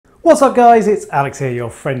What's up guys, it's Alex here,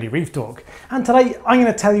 your friendly reef dog, and today I'm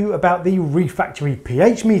going to tell you about the Reef Factory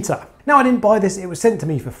pH meter. Now I didn't buy this, it was sent to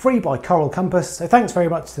me for free by Coral Compass, so thanks very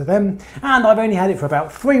much to them, and I've only had it for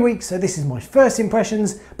about 3 weeks, so this is my first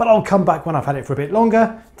impressions, but I'll come back when I've had it for a bit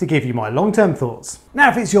longer to give you my long-term thoughts.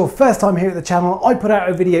 Now if it's your first time here at the channel, I put out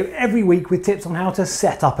a video every week with tips on how to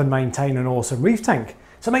set up and maintain an awesome reef tank,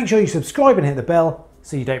 so make sure you subscribe and hit the bell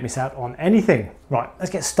so you don't miss out on anything. Right,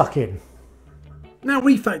 let's get stuck in. Now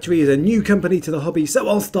Reef Factory is a new company to the hobby, so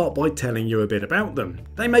I'll start by telling you a bit about them.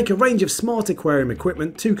 They make a range of smart aquarium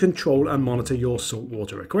equipment to control and monitor your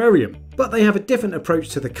saltwater aquarium. But they have a different approach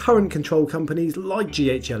to the current control companies like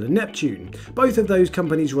GHL and Neptune. Both of those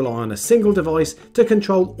companies rely on a single device to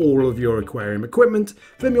control all of your aquarium equipment,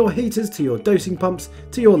 from your heaters to your dosing pumps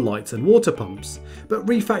to your lights and water pumps. But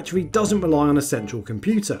Reef Factory doesn't rely on a central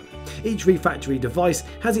computer. Each Reef Factory device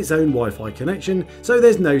has its own Wi-Fi connection, so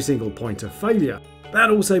there's no single point of failure. That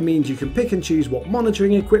also means you can pick and choose what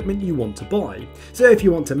monitoring equipment you want to buy. So if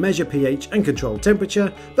you want to measure pH and control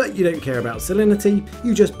temperature, but you don't care about salinity,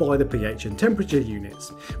 you just buy the pH and temperature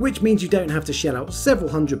units, which means you don't have to shell out several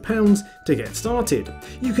 £100s to get started.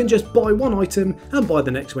 You can just buy one item and buy the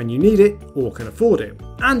next when you need it or can afford it.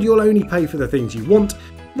 And you'll only pay for the things you want,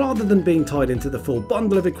 rather than being tied into the full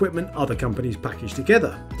bundle of equipment other companies package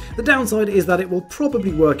together. The downside is that it will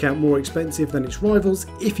probably work out more expensive than its rivals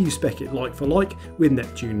if you spec it like for like with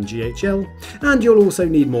Neptune and GHL, and you'll also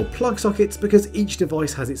need more plug sockets because each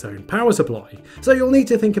device has its own power supply, so you'll need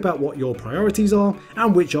to think about what your priorities are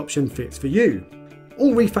and which option fits for you.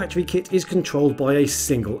 All Reef Factory kit is controlled by a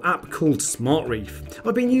single app called Smart Reef.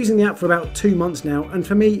 I've been using the app for about 2 months now, and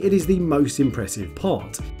for me it is the most impressive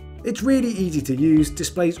part. It's really easy to use,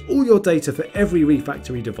 displays all your data for every Reef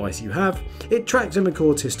Factory device you have, it tracks and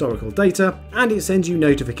records historical data, and it sends you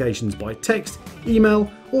notifications by text,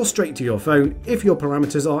 email, or straight to your phone if your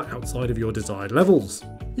parameters are outside of your desired levels.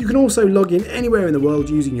 You can also log in anywhere in the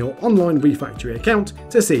world using your online Reef Factory account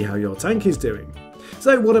to see how your tank is doing.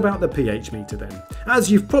 So what about the pH meter then? As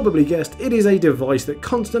you've probably guessed, it is a device that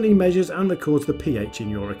constantly measures and records the pH in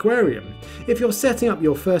your aquarium. If you're setting up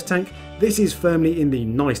your first tank, this is firmly in the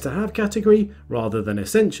nice to have category rather than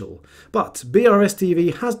essential. But BRS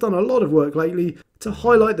TV has done a lot of work lately to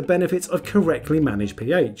highlight the benefits of correctly managed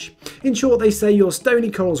pH. In short, they say your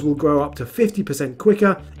stony corals will grow up to 50%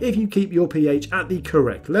 quicker if you keep your pH at the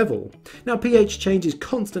correct level. Now pH changes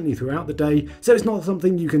constantly throughout the day, so it's not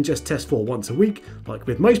something you can just test for once a week like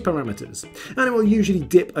with most parameters, and it will usually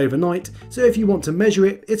dip overnight, so if you want to measure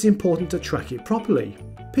it, it's important to track it properly.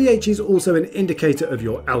 pH is also an indicator of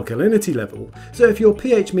your alkalinity level, so if your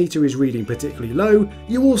pH meter is reading particularly low,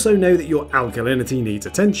 you also know that your alkalinity needs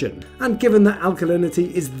attention. And given that alkalinity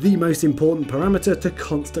is the most important parameter to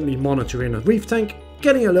constantly monitor in a reef tank,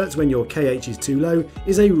 getting alerts when your KH is too low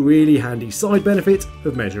is a really handy side benefit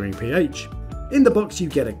of measuring pH. In the box you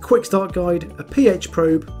get a quick start guide, a pH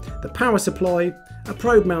probe, the power supply, a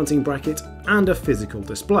probe mounting bracket, and a physical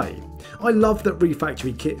display. I love that Reef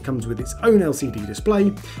Factory kit comes with its own LCD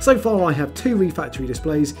display. So far I have 2 Reef Factory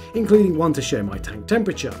displays, including one to show my tank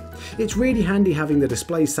temperature. It's really handy having the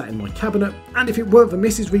displays sat in my cabinet, and if it weren't for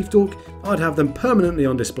Mrs. Reef Talk, I'd have them permanently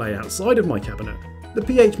on display outside of my cabinet. The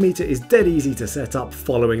pH meter is dead easy to set up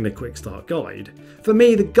following the quick start guide. For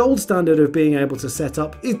me, the gold standard of being able to set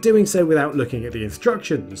up is doing so without looking at the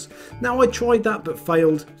instructions. Now I tried that but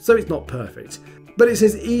failed, so it's not perfect. But it's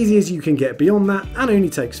as easy as you can get beyond that and only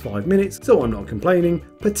takes 5 minutes, so I'm not complaining,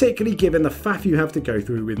 particularly given the faff you have to go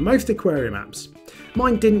through with most aquarium apps.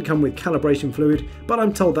 Mine didn't come with calibration fluid, but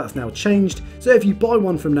I'm told that's now changed, so if you buy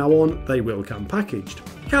one from now on, they will come packaged.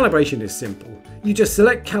 Calibration is simple. You just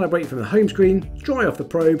select calibrate from the home screen, dry off the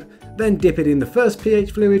probe, then dip it in the first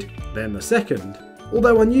pH fluid, then the second.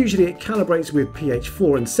 Although unusually it calibrates with pH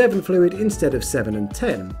 4 and 7 fluid instead of 7 and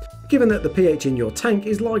 10. Given that the pH in your tank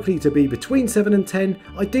is likely to be between 7 and 10,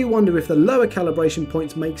 I do wonder if the lower calibration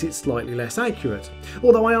points makes it slightly less accurate.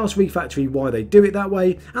 Although I asked Reef Factory why they do it that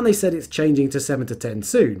way, and they said it's changing to 7 to 10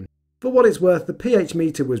 soon. For what it's worth, the pH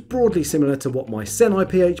meter was broadly similar to what my Senai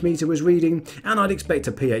pH meter was reading, and I'd expect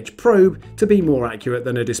a pH probe to be more accurate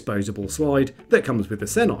than a disposable slide that comes with the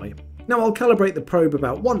Senai. Now I'll calibrate the probe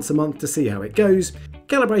about once a month to see how it goes.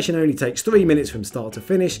 Calibration only takes 3 minutes from start to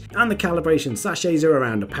finish, and the calibration sachets are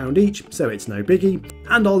around £1 each, so it's no biggie,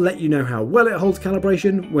 and I'll let you know how well it holds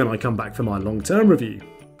calibration when I come back for my long-term review.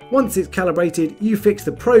 Once it's calibrated, you fix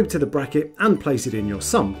the probe to the bracket and place it in your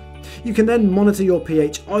sump. You can then monitor your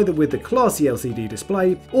pH either with the classy LCD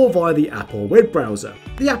display or via the app or web browser.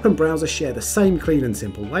 The app and browser share the same clean and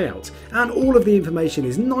simple layout, and all of the information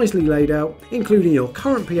is nicely laid out, including your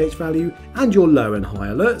current pH value and your low and high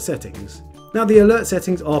alert settings. Now the alert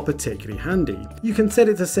settings are particularly handy. You can set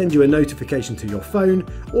it to send you a notification to your phone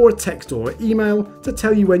or a text or email to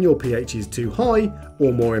tell you when your pH is too high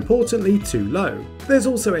or, more importantly, too low. There's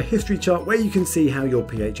also a history chart where you can see how your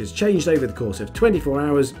pH has changed over the course of 24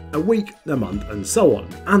 hours, a week, a month and so on.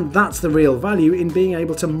 And that's the real value in being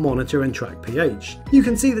able to monitor and track pH. You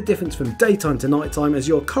can see the difference from daytime to nighttime as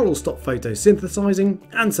your corals stop photosynthesizing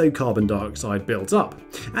and so carbon dioxide builds up.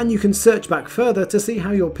 And you can search back further to see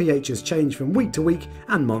how your pH has changed from week to week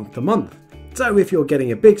and month to month. So if you're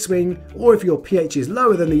getting a big swing, or if your pH is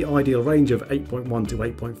lower than the ideal range of 8.1 to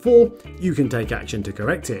 8.4, you can take action to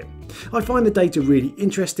correct it. I find the data really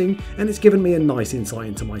interesting and it's given me a nice insight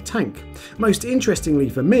into my tank. Most interestingly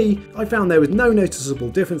for me, I found there was no noticeable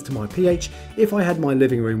difference to my pH if I had my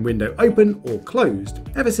living room window open or closed.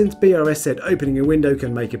 Ever since BRS said opening a window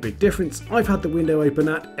can make a big difference, I've had the window open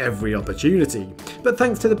at every opportunity. But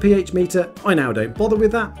thanks to the pH meter, I now don't bother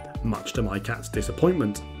with that, much to my cat's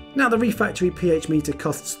disappointment. Now the Reef Factory pH meter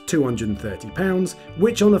costs £230,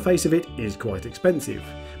 which on the face of it is quite expensive.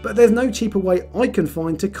 But there's no cheaper way I can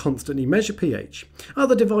find to constantly measure pH.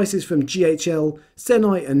 Other devices from GHL,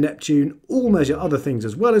 Senai and Neptune all measure other things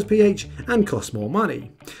as well as pH and cost more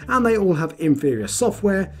money. And they all have inferior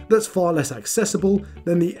software that's far less accessible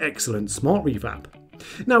than the excellent Smart Reef app.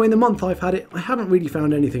 Now in the month I've had it, I haven't really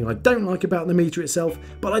found anything I don't like about the meter itself,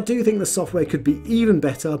 but I do think the software could be even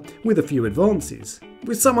better with a few advances.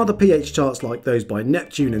 With some other pH charts like those by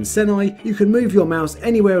Neptune and Senai, you can move your mouse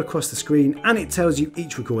anywhere across the screen and it tells you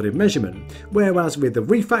each recorded measurement, whereas with the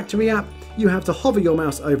Reef Factory app, you have to hover your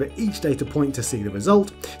mouse over each data point to see the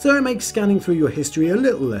result, so it makes scanning through your history a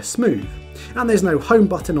little less smooth. And there's no home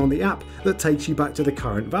button on the app that takes you back to the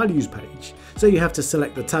current values page, so you have to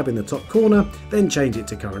select the tab in the top corner, then change it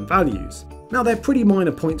to current values. Now they're pretty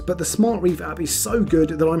minor points, but the Smart Reef app is so good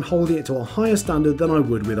that I'm holding it to a higher standard than I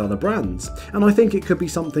would with other brands, and I think it could be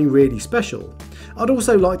something really special. I'd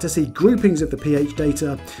also like to see groupings of the pH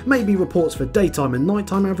data, maybe reports for daytime and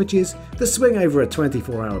nighttime averages, the swing over a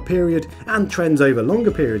 24-hour period, and trends over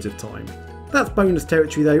longer periods of time. That's bonus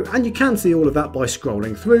territory though, and you can see all of that by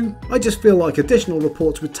scrolling through. I just feel like additional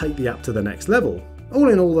reports would take the app to the next level. All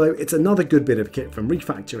in all though, it's another good bit of kit from Reef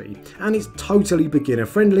Factory, and it's totally beginner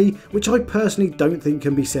friendly, which I personally don't think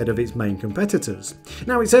can be said of its main competitors.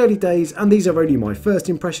 Now it's early days and these are only my first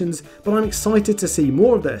impressions, but I'm excited to see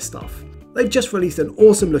more of their stuff. They've just released an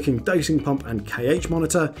awesome looking dosing pump and KH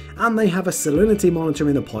monitor, and they have a salinity monitor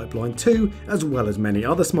in the pipeline too, as well as many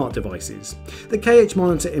other smart devices. The KH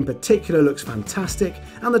monitor in particular looks fantastic,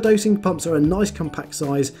 and the dosing pumps are a nice compact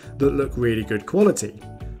size that look really good quality.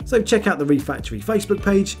 So check out the Reef Factory Facebook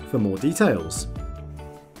page for more details.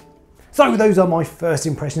 So those are my first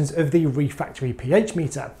impressions of the Reef Factory pH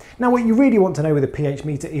meter. Now what you really want to know with a pH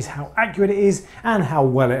meter is how accurate it is and how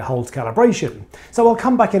well it holds calibration. So I'll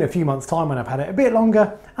come back in a few months' time when I've had it a bit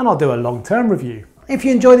longer and I'll do a long-term review. If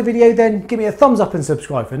you enjoyed the video then give me a thumbs up and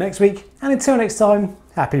subscribe for next week, and until next time,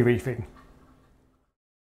 happy reefing.